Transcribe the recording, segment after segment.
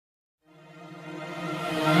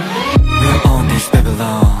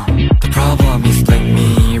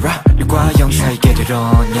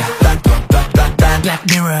on, yeah. Black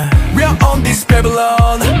mirror, we're on this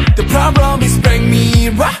Babylon. The problem is black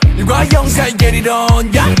mirror. 일과 영사이 get it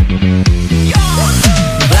on, yeah.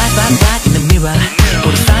 black in the mirror.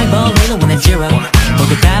 우리 사이버 위로 원해 zero.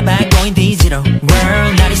 모두 다 bad going digital.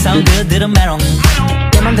 World 날이 so good 들은 메롱.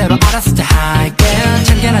 내 맘대로 알아서 잘 할게.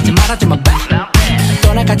 참견하지 말아줘 my back.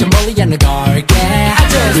 떠나가지 멀리 안 나갈게. I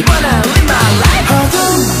just wanna live my life. 어둠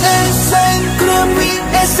햇살 구름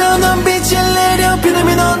위에서 넌 빛을 내려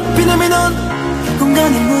피노미논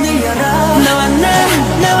공간의 문을 열어.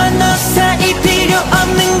 나와 너 사이 필요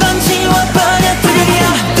없는 건 지워버려.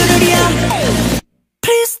 뚜루리야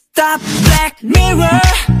Please stop black mirror.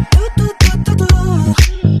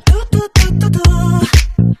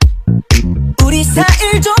 우리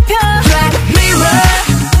사이를 좁혀 black mirror.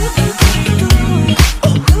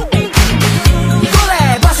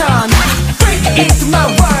 꿀에 벗어나 freak into my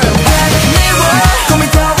world. black mirror. 고민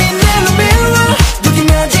따윈 내 mirror.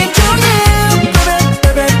 누구나 집중해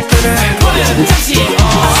baby. 잠시 in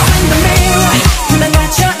the mirror. 난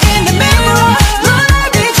갇혀 in the mirror. 너를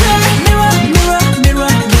비춰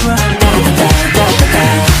mirror.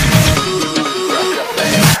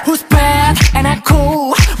 Who's bad and I'm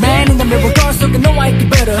cool. Man in the mirror 거울 속에 너와 있기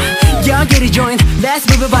better. 여기를 join let's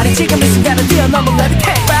move your body. 지금 이 순간을 뛰어넘어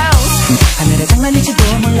levitate bounce. 하늘의 장난일지도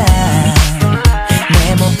몰라.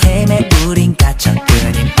 내 몸프레임에 우린 갇혀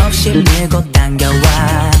끊임없이 밀고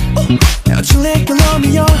당겨와. 어쩔래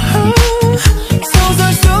꼴로미요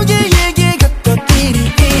소설 속의 얘기가 또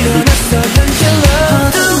일이 일어났어 현실로.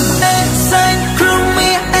 어둠 햇살 구름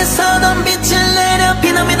위에서 넌 빛을 내려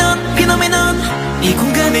피노미논 이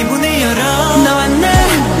공간의 문을 열어.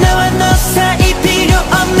 나와 너 사이 필요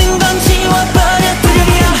없는 건 지워버려.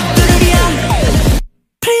 뚜루리야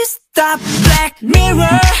Please stop black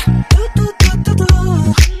mirror.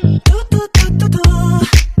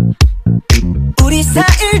 우리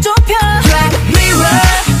사이를 좁혀 black mirror.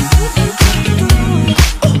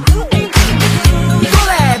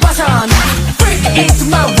 꿀에 벗어나 freak into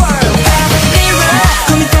my world. black mirror.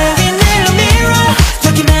 고민 따윈 내 mirror.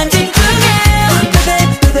 저기만 집중해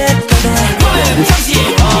baby. 잠시 in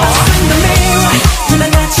the mirror. 난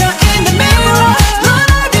갇혀 in the mirror.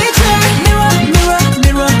 너를 비춰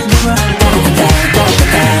mirror.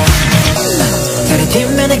 다리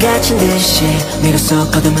뒷면에 갇힌 듯이 미로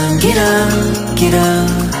속 어둠은 길어.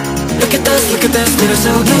 Look at this 미로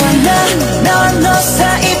속 나와 너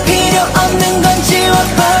사이 필요 없는 건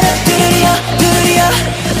지워버려. 뚜루리야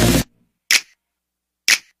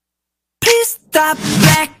Please stop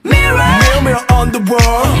black mirror. Mirror on the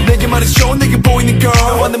wall. 내게 말해줘 내게 보이는 girl.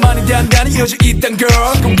 너와 나만이 단단히 이어져 있단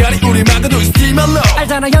girl. 공간이 우리 막아도 it's still my love.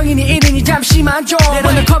 알잖아 영인이 이른이 잠시만 줘.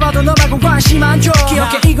 오늘 커봐도 너 말고 관심 안 줘.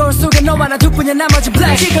 기억해 이 거울 속에 너와 나 둘뿐이야 나머지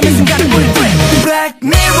black. 지금 이 순간은 우리 free. black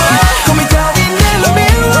mirror. 고민 따윈 내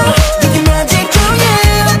mirror. 느낌만 집중해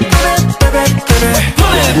baby.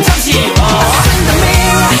 잠시 in the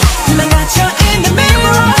mirror. 난 갇혀 in the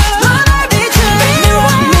mirror. 너를 비춰 mirror.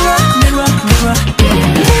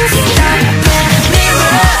 Please stop black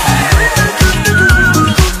mirror.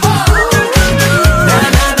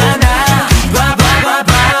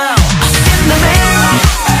 In the mirror.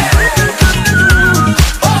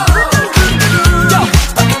 Yo,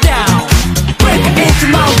 fuck it down. Break it into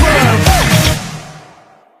my world.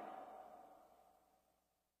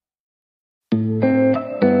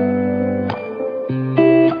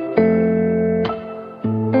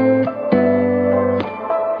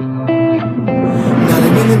 나를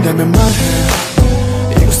믿는다면 말해.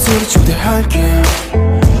 이곳으로 초대할게.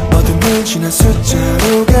 어둠을 지난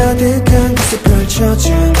숫자로 가득한 곳에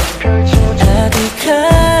펼쳐진 아득한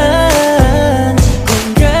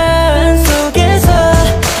공간 속에서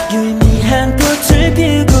유의미한 꽃을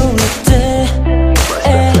피우고 있대.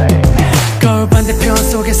 거울 반대편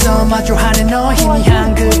속에서 마주하는 너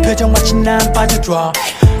희미한 그 표정 마치 난 빠져들어.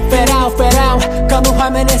 Fade out 검은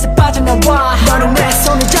화면에서 빠져나와. 너는 내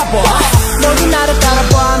손을 잡아. 너도 나를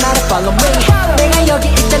따라와 나를 follow me. 내가 여기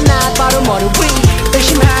있잖아 바로 머리 위.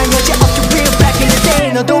 의심할 여지 없죠 real back in the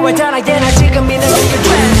day. 너도 알잖아 yeah 나 지금 있는 이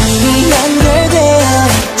trend. 연결되어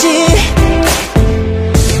있지.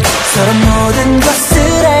 서로 모든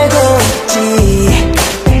것을 알고 있지.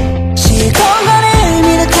 시공간을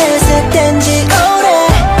미루게 셋된지 오래.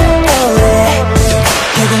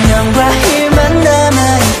 결국 영과 일만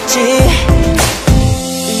남아있지.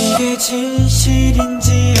 이게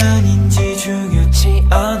진실인지 아닌지 중요치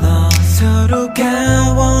않아.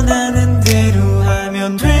 서로가 원하는 대로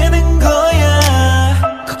하면 되는 거야.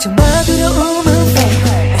 걱정 마 두려움은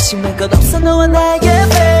fake. 의심할 것 없어 너와 나의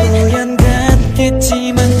fate. 우연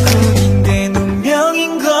같겠지만 꿈인데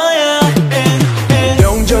운명인 거야.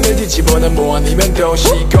 용전을 뒤집어난 뭐 너 아니면 도시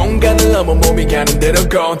공간을 넘어 몸이 가는 대로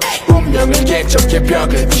건 운명을 개척해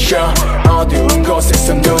벽을 부셔 어두운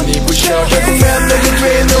곳에서 눈이 부셔 결국 난 내게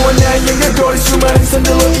돼 너와 나의 연결고리 수많은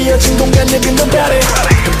선들로 이어진 공간 여긴 넌 다래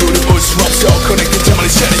함부로 올 수 없어 커넥팅 자만의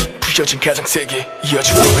자리 부셔진 가상세계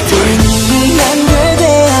이어진 우린 이미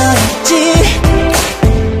연결되어 있지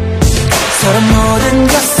서로 모든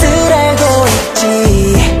것을 알고 있지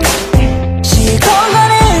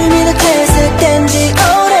시공간을 미덕했을 땐지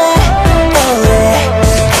오래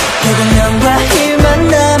결국 명과 힘만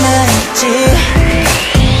남아있지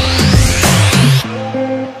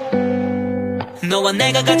너와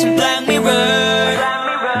내가 같은 Black Mirror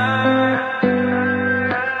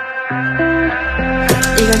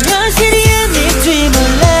이건 현실이 아닐지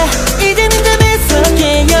몰라 이제는 잠에서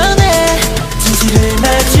깨어나 진실을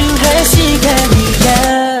마주할 시간이야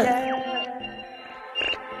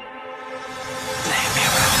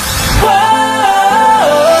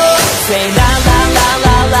Say la la la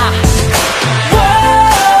la la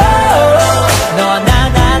너와 나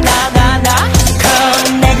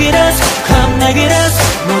Come naked us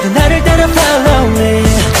모두 나를 따라 follow it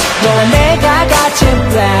너와 내가 같은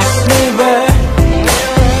Black Mirror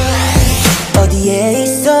어디에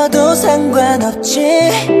있어도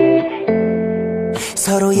상관없지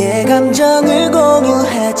서로의 감정을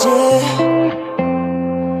공유하지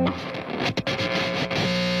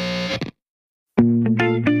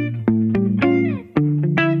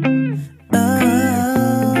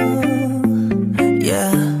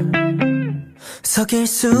섞일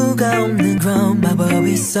수가 없는 그런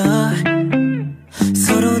마법이 있어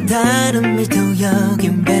서로 다른 밀도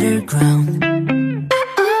여긴 battleground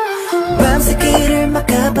밤새 길을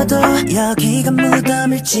막아봐도 여기가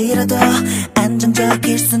무덤일지라도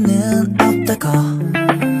안정적일 수는 없다고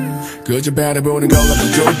그저 바라보는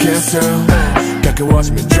걸로도 좋겠어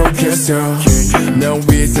가까워지면 좋겠어 너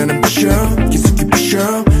위해서는 부셔 깊숙이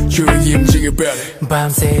부셔 주의 움직여 better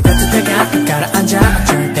밤새 따뜻하게 가라앉아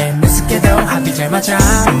절대 미숙해도 합이 잘 맞아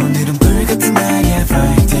오늘은 불같은 날이야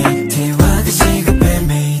Friday 대화가 시급해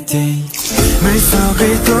Mayday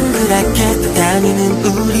물속을 동그랗게 떠다니는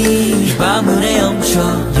우리 이 밤을 헤엄쳐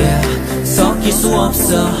yeah. 섞일 수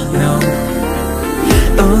없어 no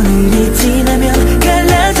오늘이 지나면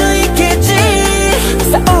갈라져 있겠지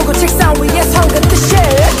싸우고 책상 위에 성같듯이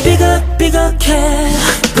삐걱삐걱해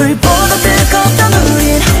불보다 뜨겁던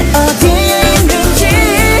우린 어디에 있는지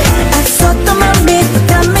앞섰던 맘이 또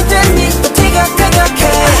담이 되니 또 티격태격해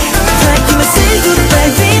밝히면 say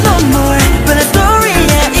goodbye be no more But a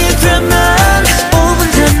story야 이 드라마 5분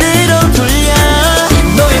전으로 돌려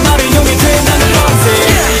너의 말을 용인해 나는 언제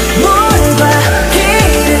물과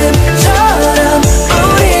기름처럼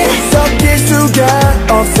우린 섞일 수가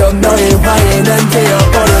없어 너의 화에 난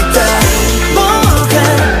되어버렸다 뭐가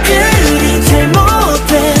그리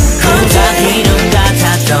잘못된 혼자 기름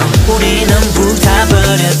같았던 우리는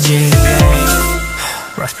불타버렸지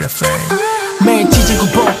매일 찢고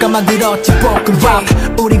볶아 만들었지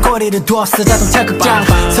볶음밥 우린 거리를 두었어 자동차 극장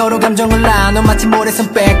서로 감정을 나눠 마치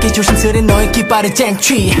모래성 뺏기 조심스레 너의 깃발을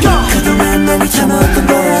쟁취 그동안 많이 참았던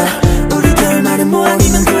거야 우리 결말에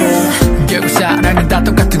모이는 거야 결국 사랑은 다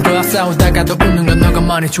똑같은 거야 싸우다가도 웃는 건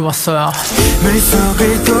너가만이 좋았어요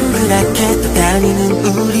물속을 동그랗게 떠다니는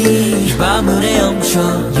우리 이 밤을 헤엄쳐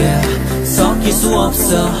yeah. 섞일 수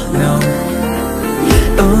없어 no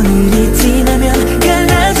오늘이 지나면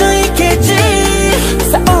갈라져 있겠지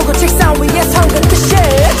싸우고 책상 위에 성같듯이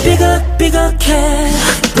삐걱삐걱해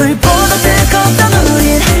불보다 뜨겁던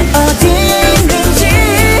우린 어디에 있는지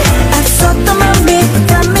앞섰던 맘이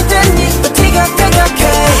담이 되니 또 티격태격해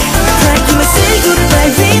밝히면 say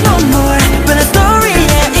goodbye be no more But a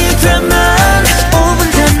story야 이 드라마 5분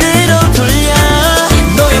전으로 돌려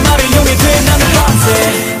너의 말을 용인해 나는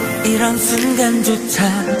언제 이런 순간조차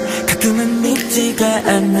가끔은 믿지가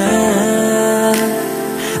않아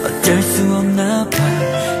어쩔 수 없나 봐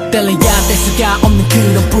뗄래야 뗄 수가 없는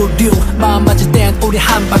그런 부류 마음 맞을 땐 우리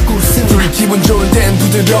한 바구스 둘이 기분 좋을 땐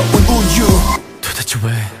부드러운 우유 도대체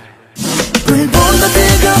왜 불보다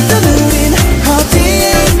뜨겁던 우린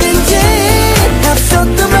어디에 있는지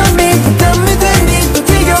앞섰던 맘이 담이 되니 또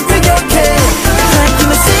티격태격해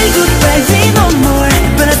밝히면 say goodbye be no more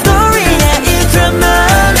But a story야 이 드라마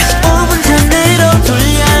 5분 전으로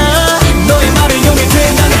돌려 너의 말을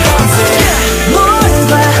용인해 나는 언제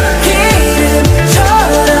물과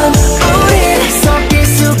기름처럼 우린 섞일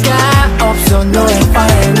수가 없어 너의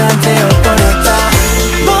화에 난 되어버렸다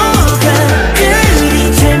뭐가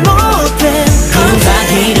그리 잘못된 혼자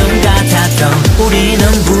기름 같아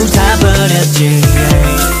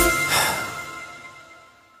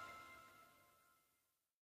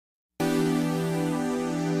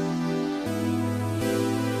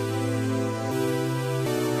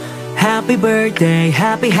happy birthday,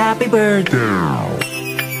 happy birthday.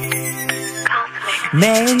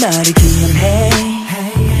 매일 너를 기념해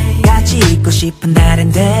같이 있고 싶은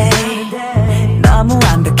날인데 너무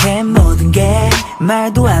완벽해 모든 게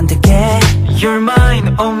말도 안 되게 You're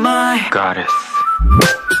mine, oh my goddess.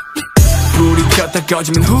 불이 켰다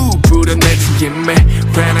꺼지면 후 불어내 튀김에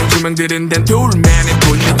환한 조명들은 단 둘만의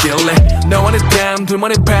분위기래 너와 내 땀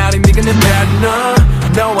둘만의 party 네가 내 partner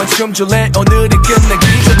너와 춤출래 오늘이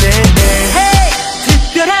끝나기 전에 Hey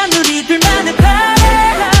특별한 우리 둘만의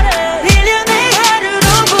party 1년의 하루로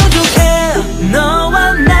부족해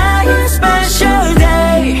너와 나의 special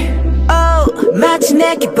day Oh 마치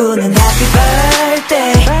내 기분은 happy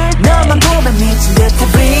birthday 너만 보면 미친 듯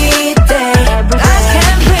every day I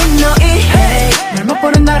can't breathe no 이해 날 못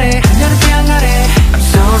보는 날에 하늘은 태양 아래 I'm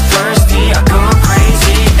so thirsty I go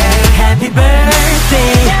crazy Happy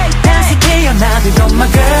birthday 다시 태어나도 you're my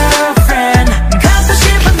girlfriend 갖고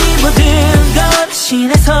싶은 네 모든 것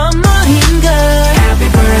신의 선물인걸 Happy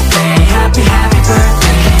birthday happy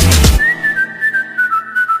birthday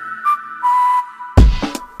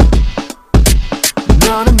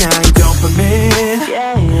너는 나의 도파민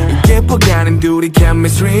예뻐가는 둘이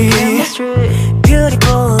chemistry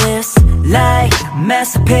Beautiful is like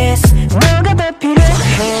masterpiece 누가 더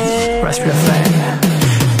필요해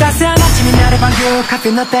따스한 아침이 나를 반겨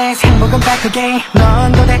Coffee no thanks 행복은 back again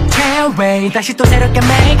넌 도대체 왜 다시 또 새롭게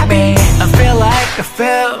make me I feel like I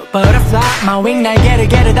feel butterfly My wing 날개를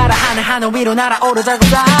달아 하늘 위로 날아오르자고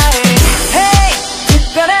fly Hey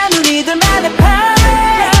특별한 우리들만의 party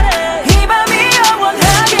이 밤이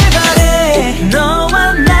영원하길 바래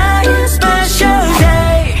너와 나의 special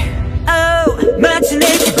day Oh 마치 내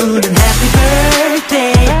기분은 happy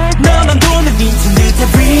birthday 너만 보면 미친 듯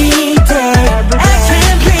every day I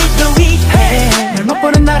can't breathe no weekend 날 못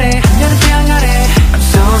보는 날에 하늘은 태양 아래 I'm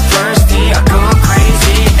so thirsty I go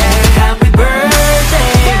crazy Happy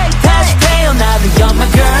birthday 다시 태어나도 you're my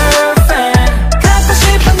girlfriend 갖고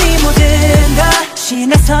싶은 네 모든 것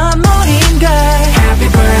신의 선물인걸 Happy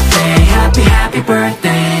birthday happy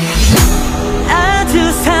birthday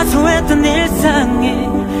아주 사소했던 일상에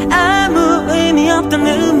아무 의미 없던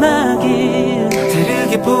음악이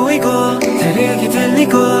다르게 보이고 다르게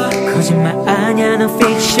들리고 거짓말 아냐 넌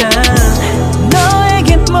fiction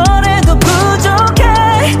너에게 뭘 해도 부족해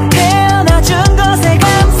태어나준 것에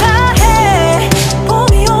감사해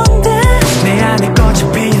봄이 온다 내 안에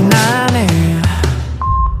꽃이 피어나네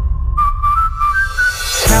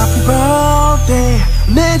Happy birthday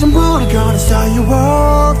내 전부를 걸었어 you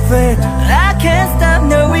worth it I can't stop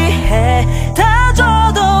널 위해 다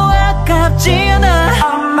줘도 아깝지 않아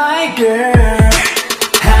Oh my girl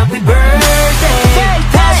Happy birthday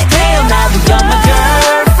다시 태어나도 you're my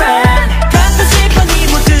girlfriend 갖고 싶은 이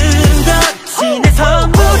모든 것 신의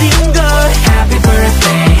선물인걸 Happy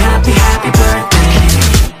birthday happy birthday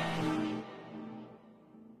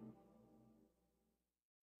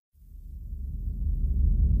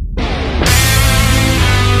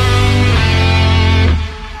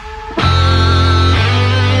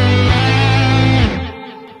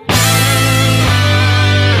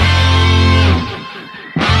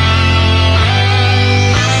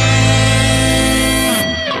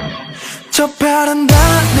저 파란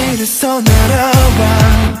하늘에서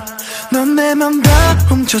날아와 넌 내 맘 다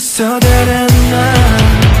훔쳤어 달아나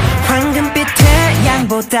황금빛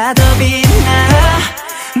태양보다 더 빛나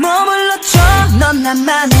머물러줘 넌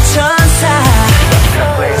나만의 천사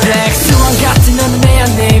Black Swan 같은 너는 내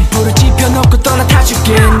안에 불을 지펴놓고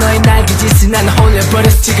떠나타줄게 너의 날개짓을 나는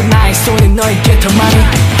홀려버렸어 지금 나의 손이 너에게 더 많이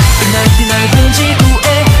이 넓은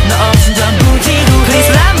지구에 너 없인 전부 지루해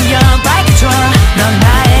Please let me up 밝혀줘 넌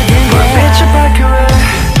나에게 빛을 밝혀해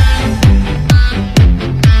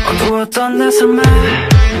어두웠던 내 삶에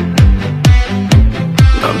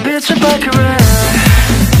넌 빛을 밝혀해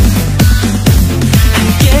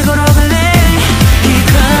함께 걸어갈래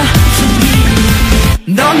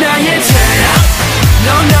넌 나의 태양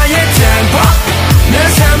넌 나의 템포 내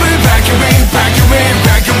삶을 밝혀해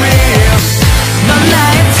넌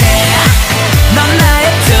나의 태양 넌 나의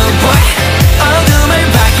템포 어둠을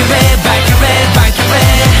밝혀해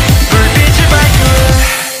불빛을 밝혀해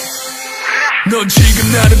넌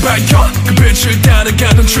지금 나를 밝혀 그 빛을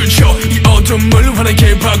따라가던 출처 이 어둠을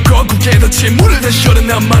환하게 바꿔 굳게 닫힌 물을 다시 열어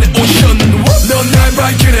나만의 오션 넌 날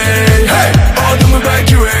밝히네 hey! 어둠을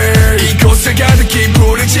밝혀해 이곳에 가득히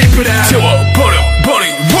불을 지펴라 태워버려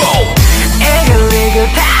버린 이글이글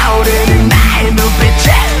타오르는 나의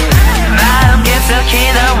눈빛에 마음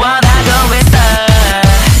깊숙이 널 원하고 있어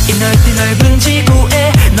이 넓은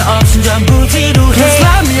지구에 너 없인 전부 지루해 Just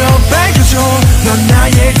let me up 밝혀줘 넌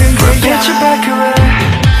나의 등 불빛을 밝혀해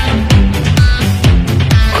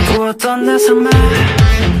어두웠던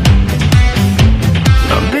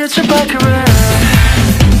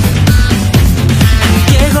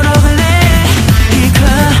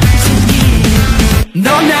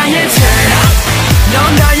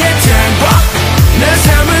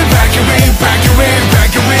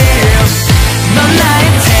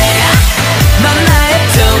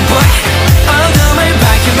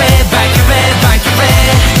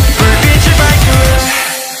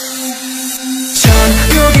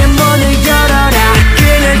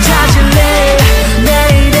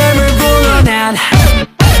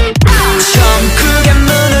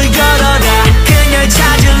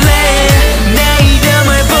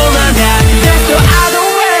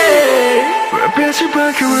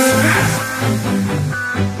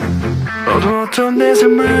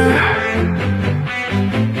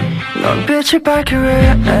넌 빛을 밝힐 위해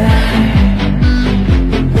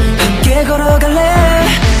함께 걸어갈래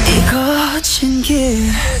이 거친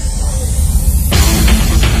길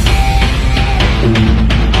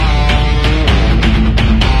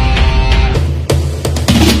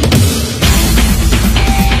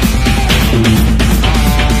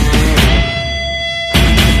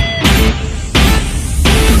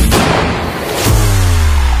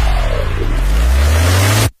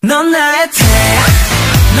넌 날